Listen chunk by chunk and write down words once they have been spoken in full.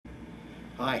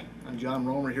Hi, I'm John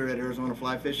Rohmer here at Arizona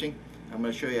Fly Fishing. I'm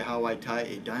going to show you how I tie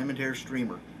a diamond hair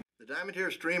streamer. The diamond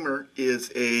hair streamer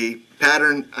is a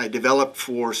pattern I developed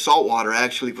for saltwater.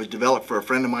 Actually, it was developed for a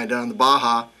friend of mine down in the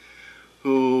Baja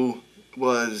who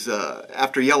was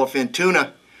after yellowfin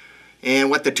tuna. And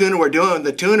what the tuna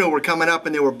were coming up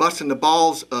and they were busting the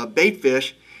balls of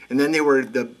baitfish, and then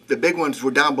the big ones were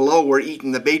down below were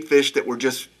eating the baitfish that were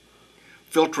just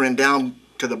filtering down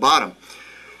to the bottom.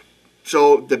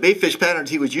 So the baitfish patterns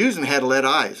he was using had lead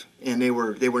eyes, and they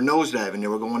were nosediving. They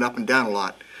were going up and down a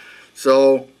lot.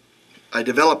 So I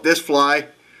developed this fly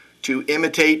to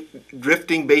imitate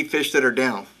drifting baitfish that are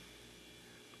down.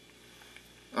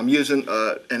 I'm using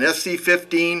an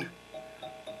SC15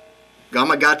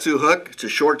 Gamakatsu hook. It's a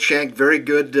short shank, very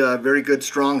good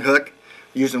strong hook.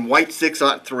 I'm using white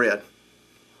 6/0 thread.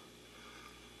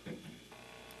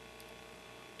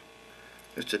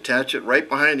 Just attach it right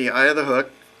behind the eye of the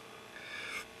hook.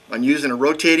 I'm using a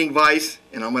rotating vise,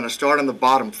 and I'm going to start on the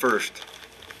bottom first.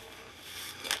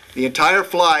 The entire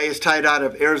fly is tied out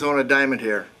of Arizona diamond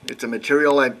hair. It's a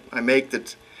material I make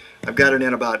that's, I've got it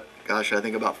in about, gosh, I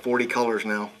think about 40 colors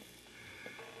now.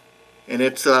 And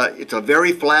it's a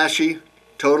very flashy,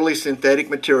 totally synthetic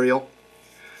material.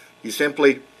 You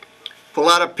simply pull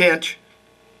out a pinch,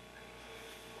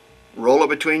 roll it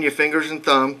between your fingers and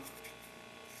thumb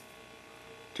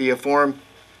till you form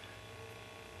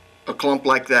a clump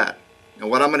like that. And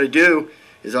what I'm going to do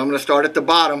is I'm going to start at the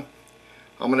bottom.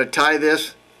 I'm going to tie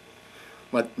this.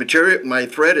 My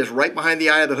thread is right behind the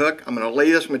eye of the hook. I'm going to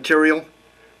lay this material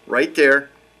right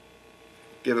there.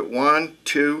 Give it 1,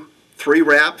 2, 3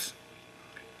 wraps.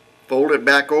 Fold it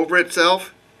back over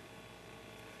itself.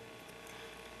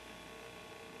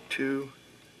 2,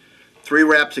 3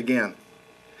 wraps again.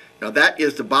 Now that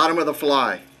is the bottom of the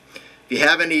fly. If you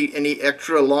have any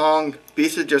extra long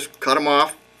pieces, just cut them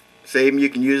off. Save them, you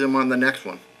can use them on the next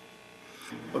one.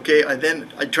 Okay, I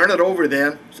turn it over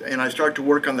then, and I start to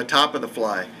work on the top of the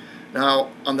fly.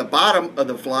 Now, on the bottom of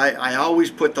the fly, I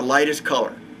always put the lightest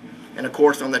color. And of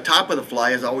course, on the top of the fly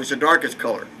is always the darkest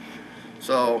color.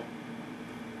 So,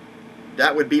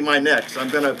 that would be my next. I'm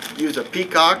going to use a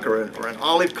peacock or an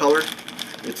olive color.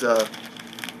 It's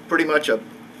pretty much a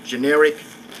generic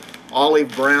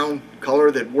olive brown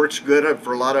color that works good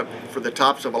for the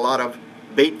tops of a lot of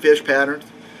bait fish patterns.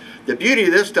 The beauty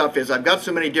of this stuff is I've got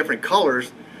so many different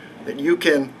colors that you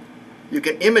can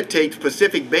imitate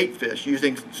specific bait fish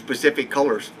using specific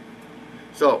colors.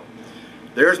 So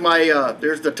there's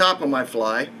the top of my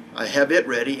fly. I have it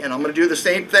ready, and I'm going to do the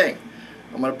same thing.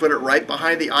 I'm going to put it right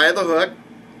behind the eye of the hook.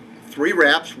 3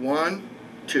 wraps, 1,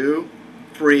 2,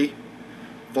 3.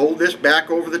 Fold this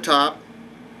back over the top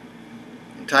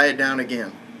and tie it down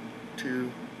again.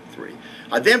 2, 3.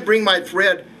 I then bring my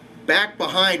thread back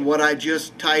behind what I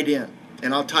just tied in,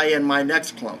 and I'll tie in my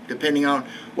next clump. Depending on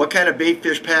what kind of bait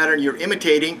fish pattern you're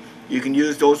imitating, you can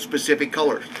use those specific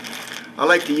colors. I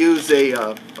like to use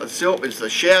it's a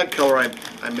shad color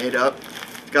I made up.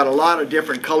 It's got a lot of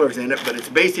different colors in it, but it's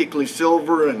basically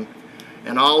silver and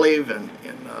olive and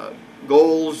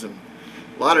golds and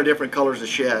a lot of different colors of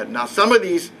shad. Now some of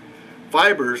these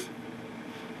fibers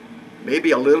may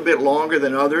be a little bit longer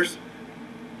than others.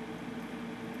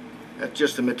 That's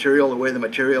just the material, the way the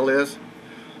material is.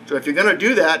 So if you're going to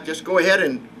do that, just go ahead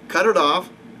and cut it off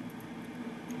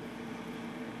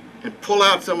and pull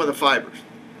out some of the fibers.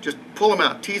 Just pull them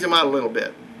out, tease them out a little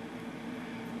bit.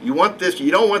 You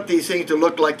don't want these things to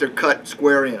look like they're cut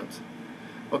square ends.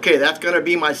 Okay, that's going to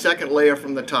be my second layer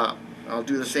from the top. I'll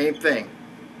do the same thing.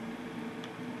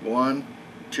 1,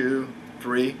 2,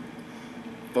 3.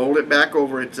 Fold it back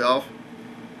over itself.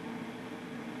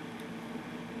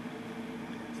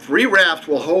 3 wraps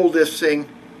will hold this thing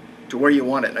to where you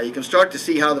want it. Now you can start to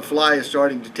see how the fly is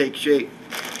starting to take shape.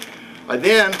 I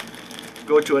then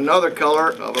go to another color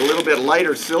of a little bit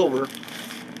lighter silver.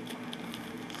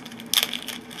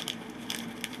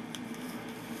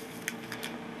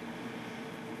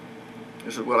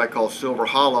 This is what I call silver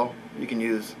hollow. You can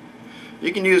use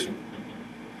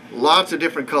lots of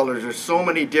different colors. There's so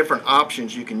many different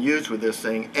options you can use with this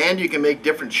thing, and you can make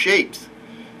different shapes.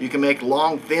 You can make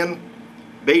long, thin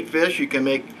bait fish. You can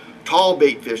make tall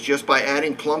bait fish just by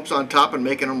adding clumps on top and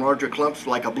making them larger clumps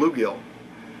like a bluegill.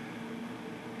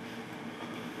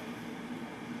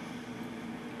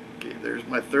 Okay, there's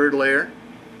my third layer.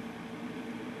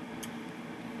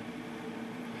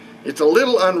 It's a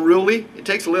little unruly. It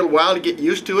takes a little while to get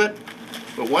used to it,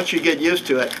 but once you get used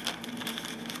to it,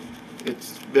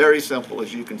 it's very simple,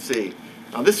 as you can see.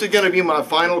 Now this is going to be my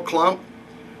final clump.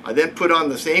 I then put on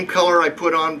the same color I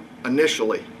put on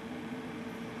initially.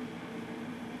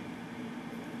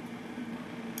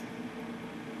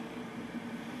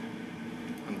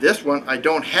 This one I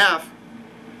don't have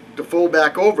to fold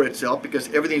back over itself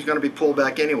because everything's going to be pulled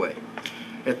back anyway.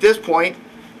 At this point,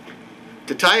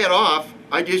 to tie it off,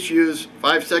 I just use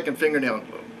 5-second fingernail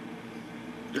glue.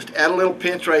 Just add a little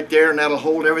pinch right there and that'll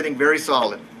hold everything very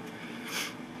solid.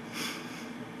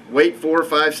 Wait 4 or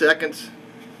 5 seconds.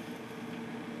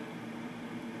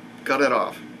 Cut it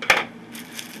off.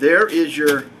 There is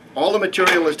your, all the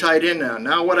material is tied in now.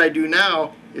 Now what I do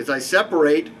now is I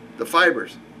separate the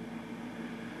fibers.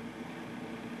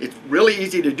 It's really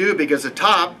easy to do because the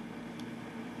top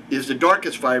is the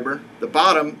darkest fiber, the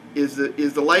bottom is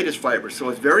the lightest fiber, so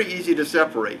it's very easy to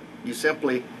separate. You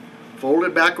simply fold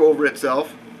it back over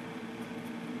itself,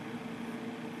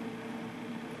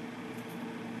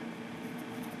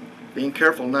 being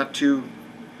careful not to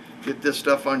get this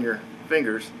stuff on your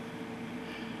fingers.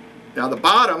 Now the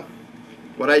bottom,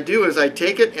 what I do is I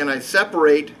take it and I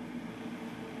separate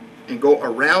and go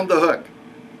around the hook,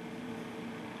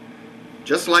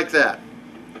 just like that.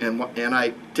 And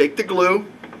I take the glue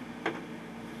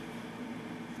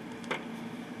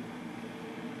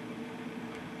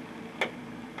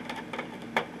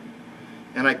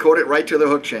and I coat it right to the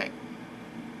hook shank.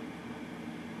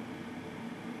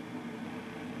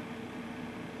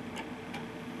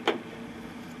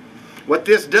 What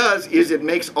this does is it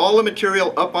makes all the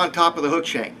material up on top of the hook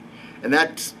shank, and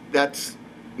that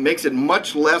makes it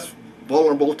much less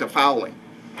vulnerable to fouling.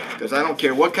 Because I don't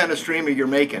care what kind of streamer you're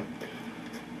making,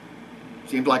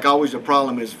 seems like always the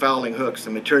problem is fouling hooks. The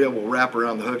material will wrap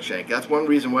around the hook shank. That's one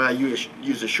reason why I use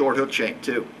a short hook shank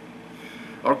too.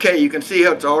 Okay, you can see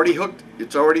how it's already hooked.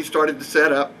 It's already started to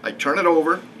set up. I turn it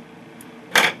over,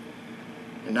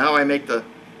 and now I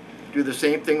do the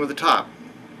same thing with the top.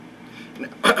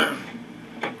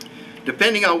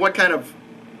 Depending on what kind of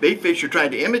bait fish you're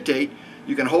trying to imitate,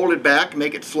 you can hold it back,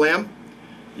 make it slim.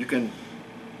 You can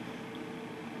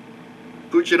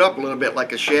pooch it up a little bit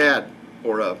like a shad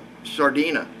or a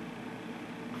sardina.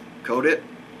 Coat it.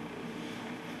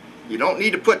 You don't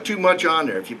need to put too much on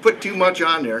there. If you put too much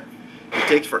on there, it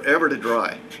takes forever to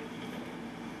dry.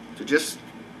 So just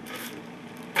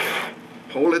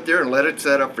hold it there and let it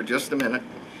set up for just a minute.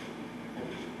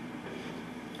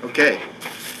 Okay.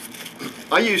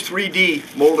 I use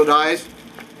 3D molded eyes.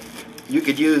 You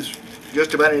could use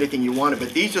just about anything you wanted,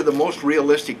 but these are the most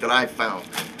realistic that I've found.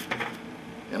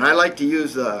 And I like to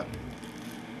use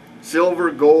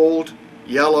silver, gold,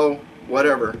 yellow,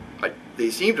 whatever. They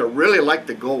seem to really like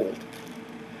the gold.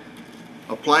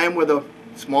 Apply them with a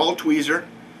small tweezer.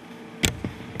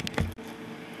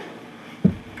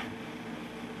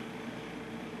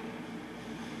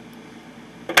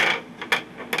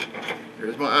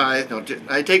 Here's my eyes. Now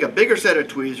I take a bigger set of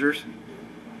tweezers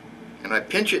and I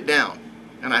pinch it down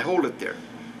and I hold it there.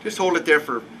 Just hold it there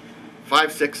for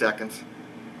 5-6 seconds.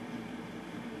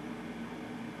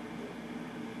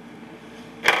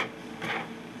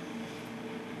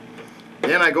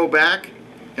 Then I go back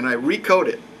and I recoat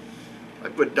it. I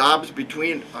put daubs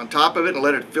on top of it and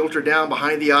let it filter down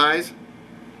behind the eyes.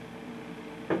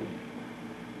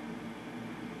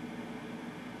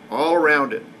 All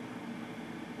around it.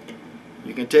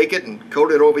 You can take it and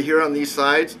coat it over here on these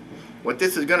sides. What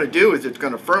this is going to do is it's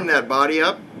going to firm that body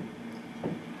up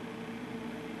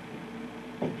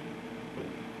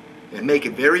and make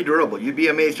it very durable. You'd be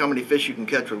amazed how many fish you can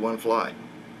catch with one fly.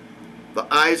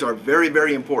 The eyes are very,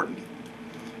 very important.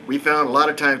 We found a lot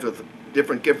of times with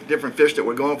different fish that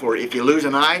we're going for, if you lose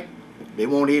an eye, they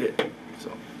won't eat it.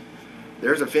 So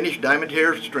there's a finished diamond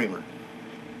hair streamer.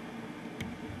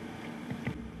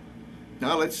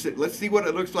 Now let's see what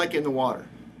it looks like in the water.